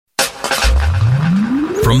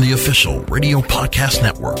from the official radio podcast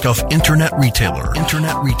network of Internet Retailer.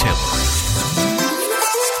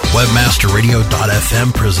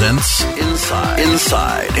 Webmasterradio.fm presents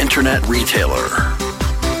Inside Internet Retailer.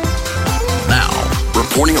 Now,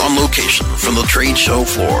 reporting on location from the trade show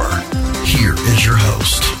floor, here is your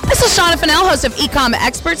host. This is Shauna Fennell, host of Ecom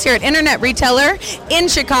Experts here at Internet Retailer in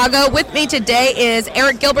Chicago. With me today is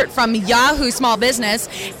Eric Gilbert from Yahoo Small Business.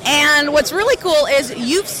 And what's really cool is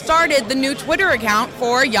you've started the new Twitter account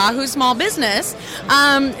for Yahoo Small Business.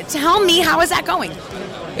 Tell me, how is that going?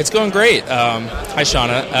 It's going great. Hi,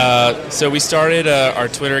 Shauna. So we started our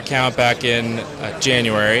Twitter account back in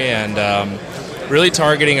January and really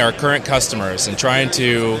targeting our current customers and trying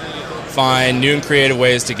to find new and creative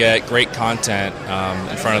ways to get great content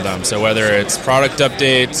in front of them. So whether it's product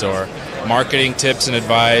updates or marketing tips and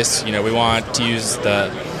advice, we want to use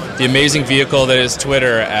the amazing vehicle that is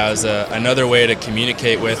Twitter as another way to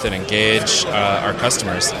communicate with and engage our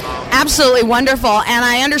customers. Absolutely wonderful. And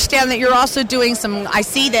I understand that you're also doing I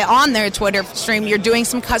see that on their Twitter stream, you're doing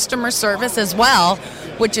some customer service as well,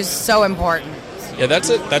 which is so important. Yeah, that's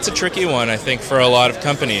a tricky one, I think, for a lot of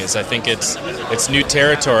companies. I think it's new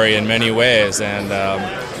territory in many ways, and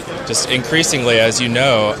just increasingly, as you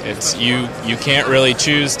know, you can't really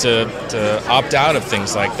choose to opt out of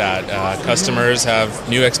things like that. Customers have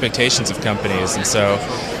new expectations of companies, and so,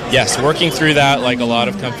 yes, working through that like a lot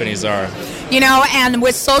of companies are. And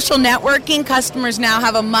with social networking, customers now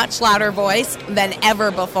have a much louder voice than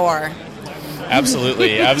ever before.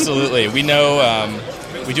 Absolutely. We know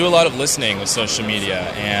we do a lot of listening with social media,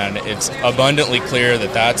 and it's abundantly clear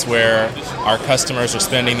that that's where our customers are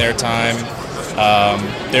spending their time.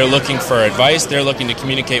 They're looking for advice. They're looking to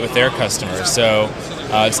communicate with their customers. So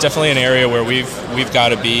it's definitely an area where we've got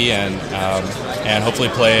to be and hopefully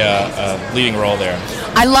play a leading role there.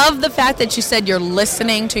 I love the fact that you said you're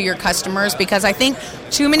listening to your customers, because I think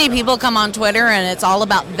too many people come on Twitter and it's all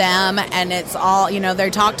about them, and it's all, they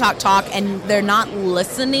talk, and they're not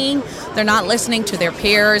listening. They're not listening to their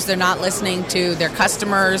peers. They're not listening to their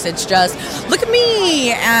customers. It's just, look at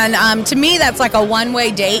me. And to me, that's like a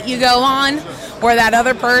one-way date you go on, where that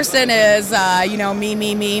other person is,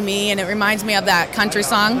 me, and it reminds me of that country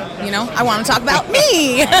song, I want to talk about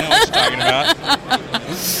me. I know what you're talking about.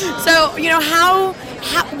 So,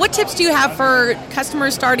 what tips do you have for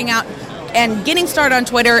customers starting out and getting started on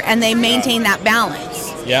Twitter and they maintain that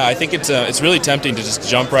balance? Yeah, I think it's really tempting to just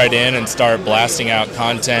jump right in and start blasting out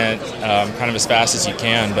content kind of as fast as you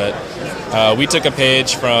can, but we took a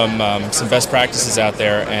page from some best practices out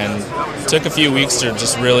there and took a few weeks to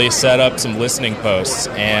just really set up some listening posts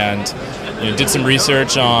and did some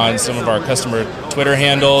research on some of our customer Twitter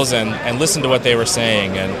handles and listened to what they were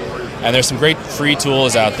saying. And there's some great free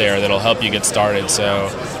tools out there that'll help you get started. So,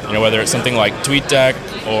 whether it's something like TweetDeck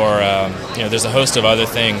or, there's a host of other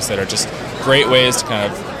things that are just great ways to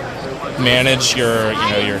kind of manage your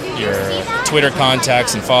Twitter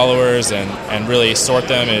contacts and followers and really sort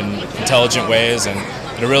them in intelligent ways, and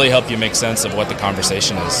it'll really help you make sense of what the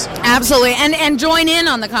conversation is. Absolutely, and join in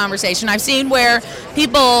on the conversation. I've seen where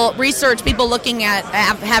people looking at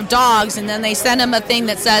have dogs, and then they send them a thing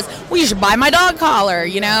that says, well, you should buy my dog collar,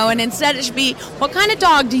 and instead it should be, what kind of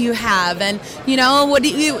dog do you have, and what do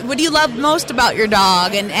you love most about your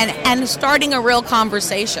dog, and starting a real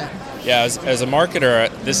conversation. Yeah, as a marketer,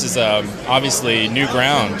 this is obviously new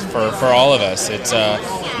ground for all of us. It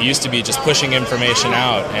used to be just pushing information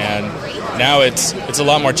out, and now it's a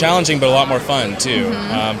lot more challenging, but a lot more fun too,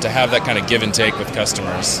 to have that kind of give and take with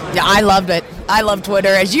customers. Yeah, I loved it. I love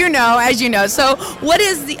Twitter, as you know. So, what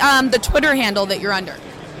is the Twitter handle that you're under?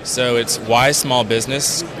 So it's Y Small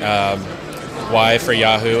Business, Y for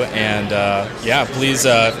Yahoo, and please.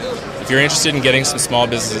 If you're interested in getting some small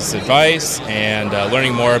business advice and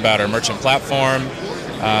learning more about our merchant platform,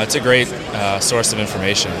 it's a great source of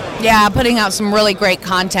information. Yeah, putting out some really great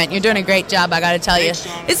content. You're doing a great job, I got to tell you,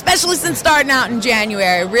 especially since starting out in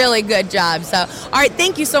January. Really good job. So, all right,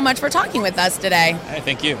 thank you so much for talking with us today. Hey,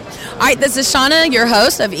 thank you. All right, this is Shauna, your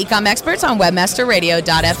host of Ecom Experts on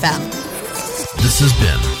Webmasterradio.fm. This has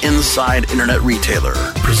been Inside Internet Retailer,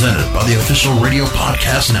 presented by the official radio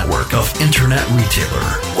podcast network of Internet Retailer,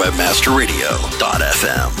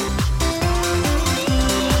 Webmasterradio.fm.